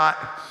this way.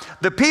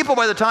 The people,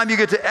 by the time you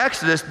get to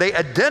Exodus, they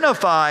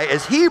identify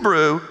as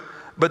Hebrew,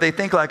 but they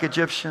think like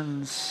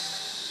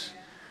Egyptians.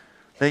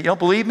 You don't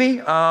believe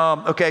me?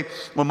 Okay,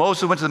 when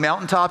Moses went to the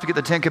mountaintop to get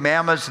the 10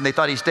 Commandments and they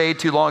thought he stayed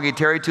too long, he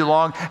tarried too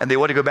long, and they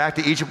wanted to go back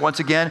to Egypt once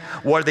again,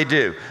 what did they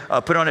do?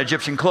 Put on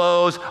Egyptian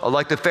clothes,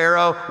 like the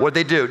Pharaoh. What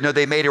did they do? No,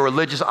 they made a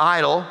religious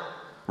idol,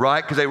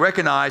 right? Because they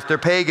recognized they're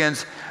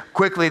pagans.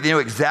 Quickly, they knew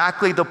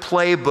exactly the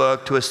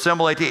playbook to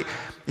assimilate.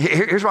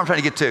 Here's what I'm trying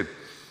to get to.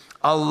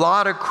 A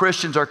lot of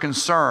Christians are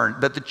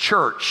concerned that the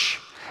church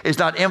is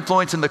not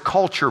influencing the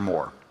culture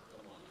more.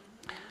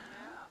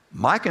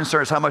 My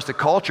concern is how much the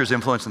culture is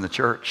influencing the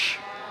church.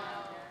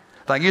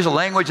 If I can use the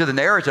language of the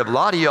narrative, a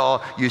lot of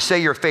y'all, you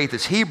say your faith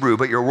is Hebrew,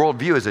 but your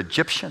worldview is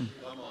Egyptian.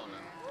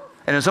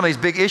 And in some of these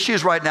big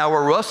issues right now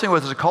we're wrestling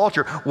with as a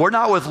culture, we're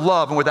not with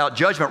love and without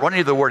judgment running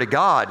to the Word of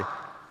God.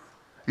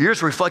 You're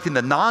just reflecting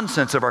the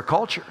nonsense of our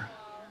culture.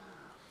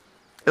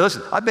 Hey,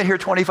 listen, I've been here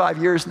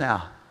 25 years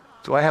now.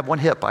 So I have one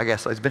hip, I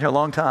guess. I've been here a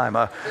long time.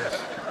 I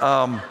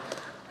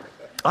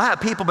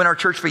have people in our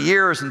church for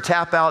years and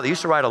tap out. They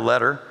used to write a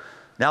letter.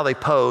 Now they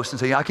post and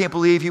say, I can't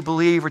believe you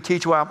believe or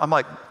teach well. I'm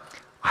like,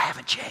 I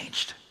haven't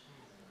changed.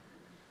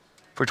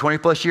 For 20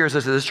 plus years, I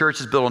said, this church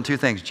is built on two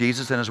things,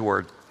 Jesus and His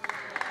Word.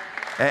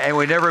 And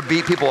we never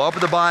beat people up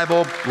with the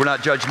Bible. We're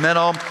not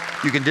judgmental.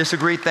 You can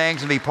disagree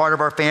things and be part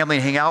of our family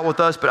and hang out with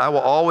us, but I will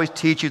always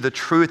teach you the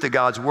truth of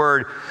God's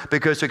Word,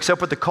 because to accept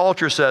what the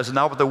culture says and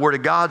not what the Word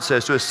of God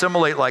says, to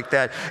assimilate like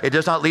that, it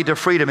does not lead to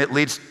freedom, it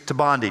leads to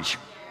bondage.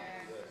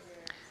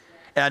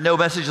 And I know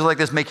messages like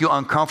this make you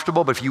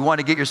uncomfortable, but if you want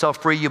to get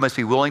yourself free, you must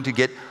be willing to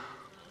get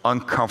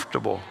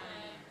uncomfortable.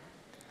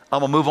 I'm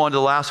going to move on to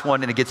the last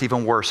one, and it gets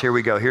even worse. Here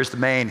we go. Here's the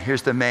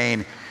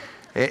main.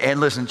 And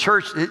listen,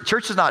 church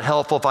is not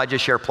helpful if I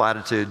just share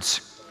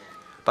platitudes.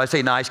 If I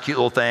say nice, cute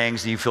little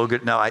things and you feel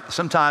good. No,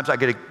 sometimes I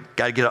got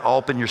to get it all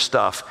up in your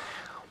stuff.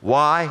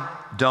 Why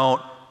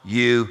don't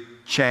you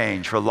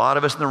change? For a lot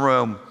of us in the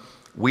room,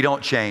 we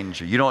don't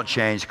change. Or you don't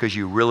change because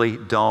you really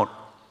don't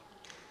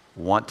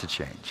want to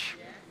change.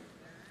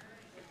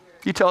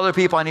 You tell other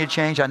people, I need to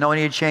change. I know I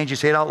need to change. You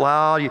say it out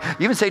loud. You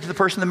even say it to the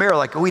person in the mirror,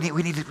 like, we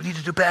need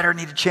to do better,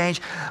 need to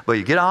change. But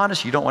you get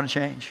honest, you don't want to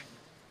change.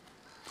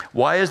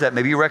 Why is that?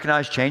 Maybe you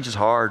recognize change is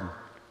hard.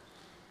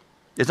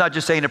 It's not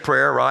just saying a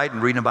prayer, right,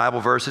 and reading a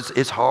Bible verse.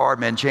 It's hard,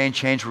 man.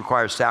 Change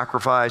requires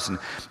sacrifice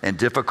and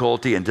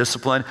difficulty and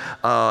discipline.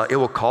 It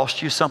will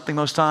cost you something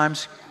most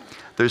times.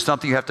 There's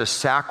something you have to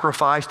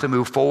sacrifice to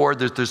move forward.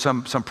 There's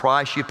some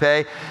price you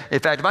pay. In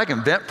fact, if I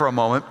can vent for a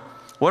moment,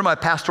 one of my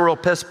pastoral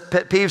pet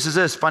peeves is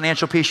this,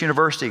 Financial Peace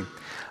University.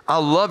 I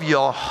love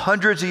y'all.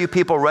 Hundreds of you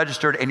people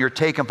registered and you're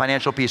taking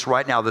Financial Peace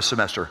right now this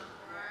semester.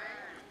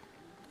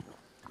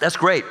 That's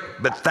great,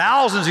 but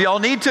thousands of y'all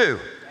need to.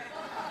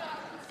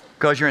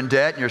 Because you're in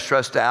debt and you're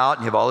stressed out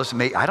and you have all this.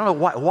 I don't know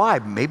why.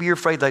 Maybe you're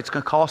afraid that it's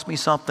going to cost me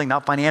something,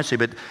 not financially,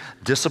 but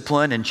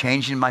discipline and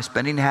changing my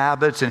spending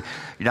habits, and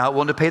you're not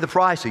willing to pay the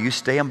price, so you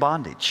stay in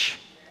bondage.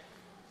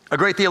 A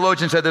great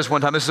theologian said this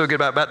one time, this is so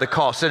good about the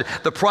cost. Said,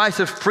 the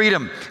price of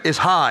freedom is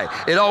high.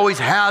 It always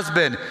has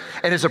been,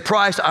 and it's a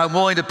price I'm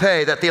willing to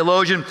pay. That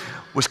theologian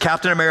was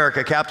Captain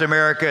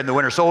America in the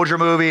Winter Soldier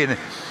movie, and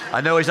I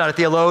know he's not a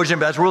theologian,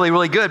 but that's really,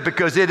 really good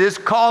because it is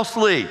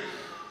costly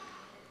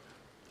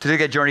to take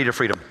that journey to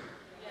freedom.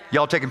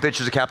 Y'all taking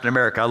pictures of Captain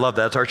America. I love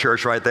that. That's our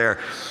church right there.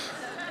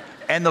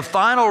 And the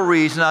final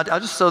reason, I'll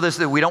just say this,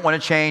 that we don't want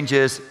to change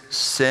is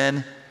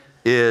sin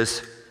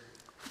is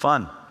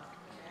fun.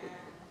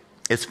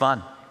 It's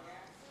fun.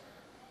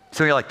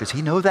 So you're like, does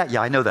he know that?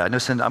 Yeah, I know that. I know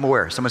sin. I'm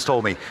aware. Someone's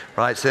told me,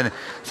 right? Sin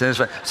is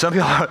fun. Some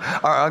people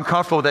are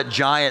uncomfortable with that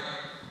giant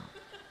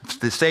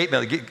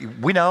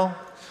statement. We know.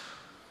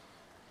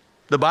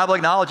 The Bible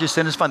acknowledges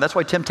sin is fun. That's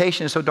why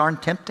temptation is so darn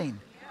tempting.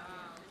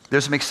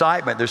 There's some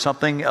excitement. There's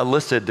something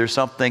illicit. There's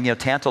something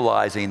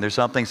tantalizing. There's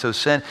something. So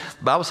sin,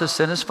 the Bible says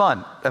sin is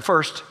fun at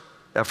first.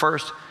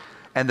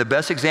 And the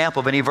best example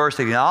of any verse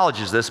that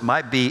acknowledges this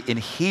might be in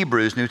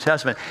Hebrews, New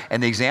Testament.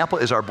 And the example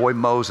is our boy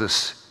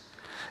Moses.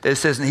 It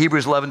says in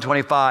Hebrews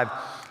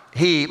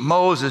 11:25,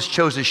 Moses,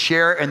 chose to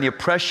share in the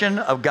oppression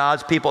of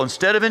God's people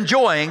instead of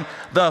enjoying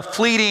the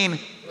fleeting.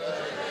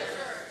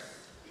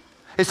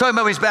 It's talking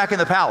about when he's back in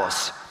the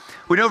palace.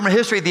 We know from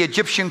history the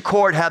Egyptian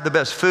court had the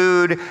best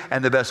food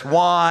and the best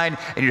wine,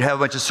 and you'd have a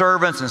bunch of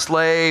servants and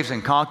slaves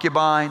and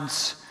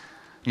concubines.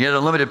 You had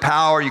unlimited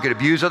power. You could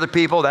abuse other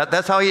people.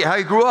 That's how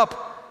he grew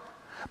up.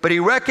 But he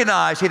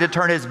recognized he had to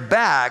turn his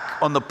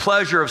back on the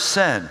pleasure of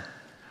sin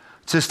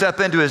to step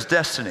into his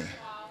destiny.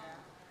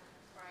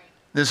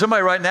 There's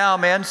somebody right now,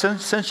 man,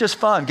 sin's just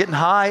fun. Getting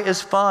high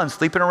is fun.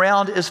 Sleeping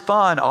around is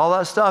fun. All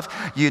that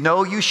stuff. You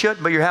know you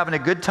shouldn't, but you're having a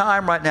good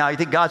time right now. You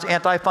think God's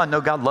anti-fun.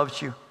 No, God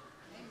loves you.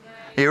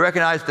 You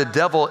recognize the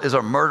devil is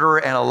a murderer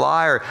and a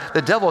liar.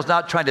 The devil is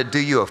not trying to do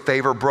you a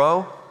favor,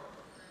 bro.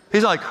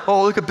 He's like,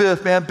 oh, look at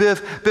Biff, man.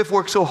 Biff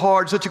works so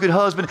hard, such a good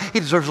husband. He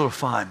deserves a little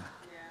fun.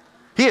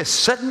 He is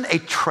setting a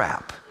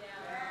trap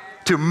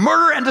to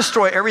murder and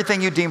destroy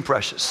everything you deem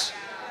precious.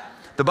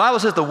 The Bible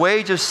says the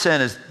wage of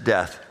sin is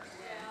death.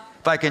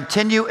 If I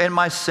continue in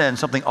my sin,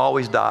 something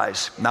always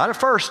dies. Not at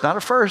first.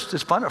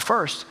 It's fun at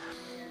first.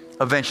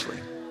 Eventually.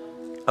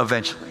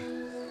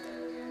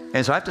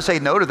 And so I have to say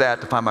no to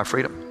that to find my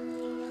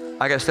freedom.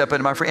 I got to step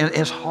into my freedom. And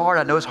it's hard.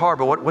 I know it's hard,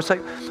 but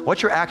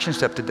what's your action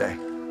step today?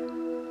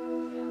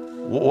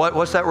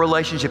 What's that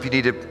relationship you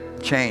need to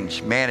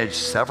change, manage,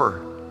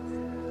 sever?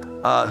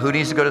 Who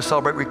needs to go to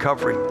Celebrate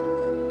Recovery?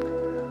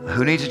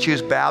 Who needs to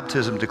choose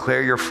baptism,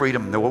 declare your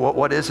freedom?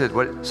 What is it?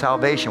 What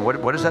salvation?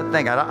 What is that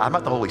thing? I'm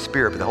not the Holy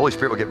Spirit, but the Holy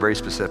Spirit will get very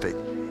specific.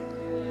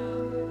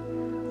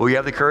 Will you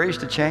have the courage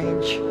to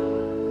change?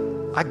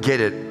 I get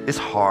it. It's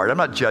hard. I'm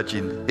not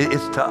judging.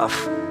 It's tough.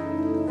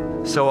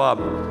 So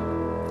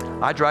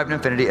I drive an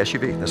Infiniti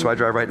SUV. That's what I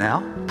drive right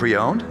now,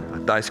 pre-owned.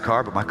 nice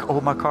car, but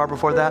my car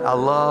before that, I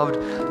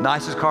loved.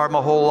 Nicest car of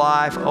my whole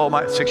life.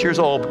 6 years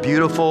old,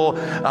 beautiful,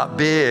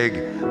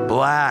 big,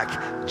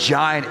 black,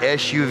 giant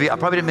SUV. I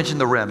probably didn't mention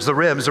the rims. The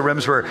rims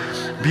were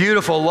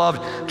beautiful.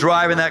 Loved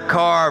driving that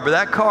car. But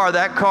that car,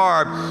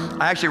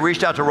 I actually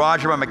reached out to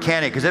Roger, my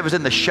mechanic, because it was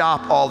in the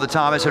shop all the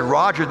time. I said,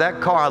 Roger,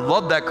 that car, I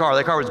love that car.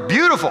 That car was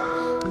beautiful.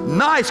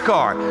 Nice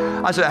car.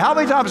 I said, how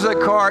many times was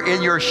that car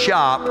in your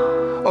shop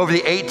over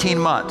the 18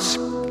 months?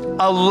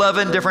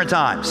 11 different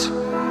times.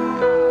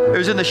 It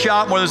was in the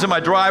shop more than it was in my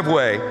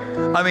driveway.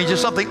 I mean,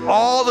 just something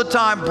all the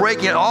time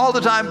breaking, all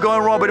the time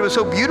going wrong, but it was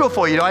so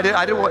beautiful. You know,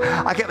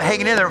 I kept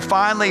hanging in there. And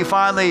finally,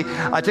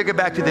 I took it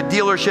back to the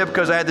dealership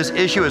because I had this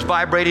issue. It was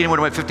vibrating when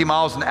it went 50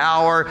 miles an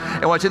hour.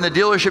 And when I was in the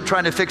dealership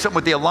trying to fix something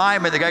with the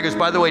alignment, the guy goes,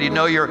 by the way, do you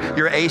know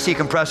your AC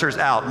compressor is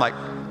out? I'm like,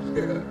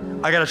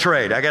 I got to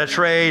trade.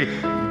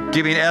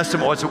 Give me an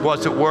estimate, what's it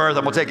worth?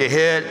 I'm gonna take a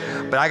hit,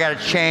 but I gotta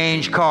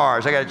change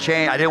cars. I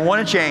didn't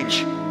want to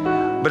change,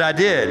 but I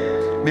did.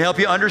 Let me help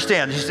you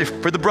understand. Just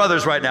for the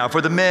brothers right now,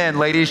 for the men,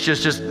 ladies,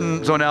 just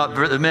zone out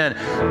for the men.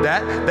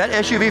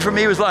 That SUV for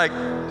me was like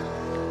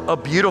a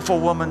beautiful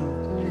woman.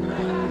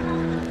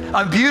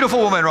 A beautiful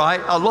woman,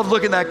 right? I love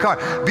looking at that car.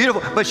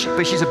 Beautiful, but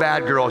she's a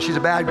bad girl. She's a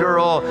bad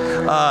girl.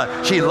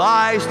 She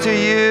lies to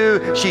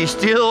you. She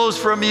steals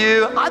from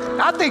you.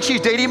 I think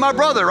she's dating my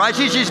brother, right?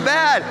 She's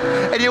bad.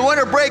 And you want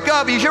her to break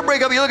up. You should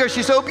break up. You look at her.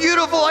 She's so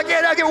beautiful. I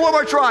give her one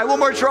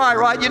more try,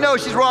 right? You know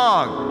she's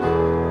wrong.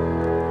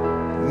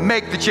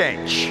 Make the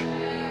change.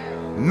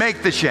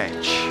 Make the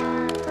change.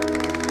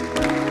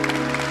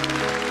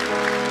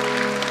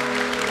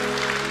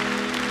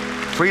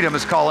 Freedom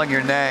is calling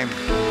your name.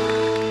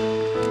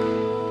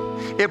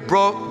 It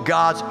broke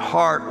God's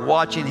heart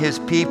watching his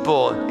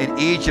people in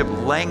Egypt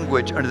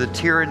language under the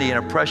tyranny and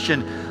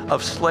oppression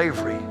of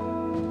slavery.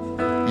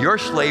 Your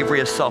slavery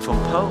is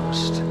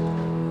self-imposed.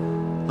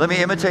 Let me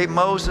imitate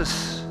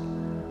Moses.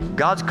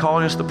 God's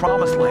calling us to the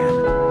promised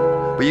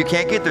land. But you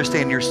can't get there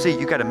staying in your seat.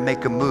 You got to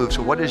make a move.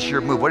 So what is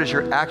your move? What is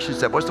your action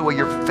step? What's the way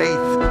your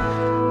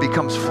faith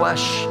becomes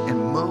flesh and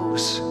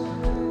moves?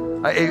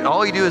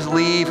 All you do is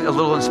leave a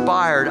little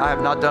inspired. I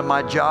have not done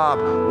my job.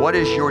 What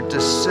is your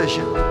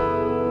decision?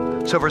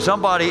 So for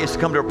somebody, it's to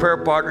come to a prayer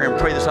partner and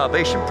pray the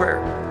salvation prayer.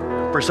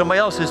 For somebody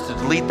else, it's to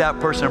delete that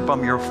person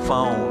from your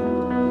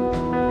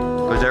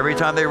phone. Because every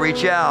time they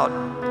reach out,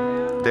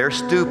 they're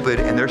stupid,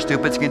 and their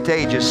stupid's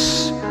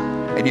contagious,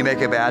 and you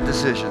make a bad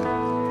decision.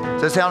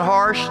 Does that sound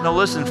harsh? No,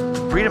 listen,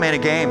 freedom ain't a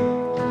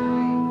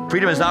game.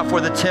 Freedom is not for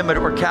the timid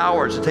or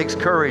cowards. It takes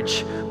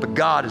courage, but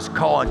God is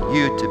calling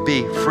you to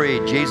be free.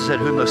 Jesus said,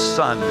 whom the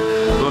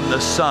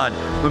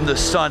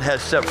Son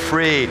has set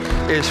free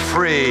is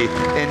free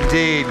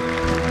indeed.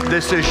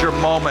 This is your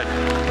moment.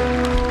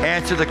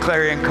 Answer the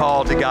clarion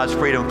call to God's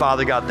freedom.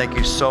 Father God, thank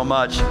you so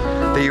much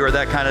that you are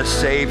that kind of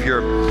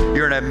Savior.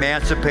 You're an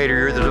emancipator.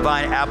 You're the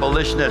divine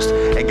abolitionist.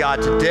 And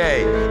God,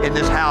 today in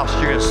this house,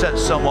 you're going to set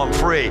someone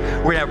free.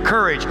 We're going to have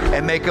courage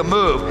and make a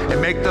move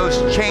and make those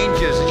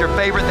changes. It's your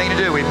favorite thing to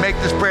do. We make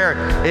this prayer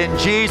in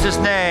Jesus'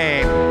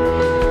 name.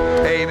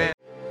 Amen.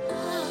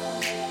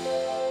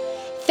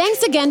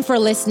 Thanks again for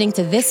listening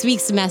to this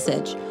week's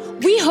message.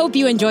 We hope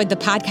you enjoyed the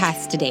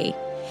podcast today.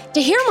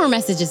 To hear more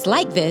messages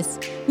like this,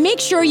 make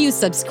sure you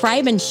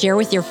subscribe and share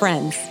with your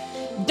friends.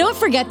 Don't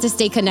forget to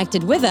stay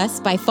connected with us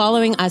by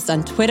following us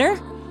on Twitter,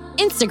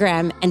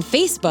 Instagram, and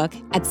Facebook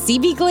at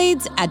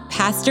CBGlades at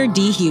Pastor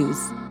D. Hughes.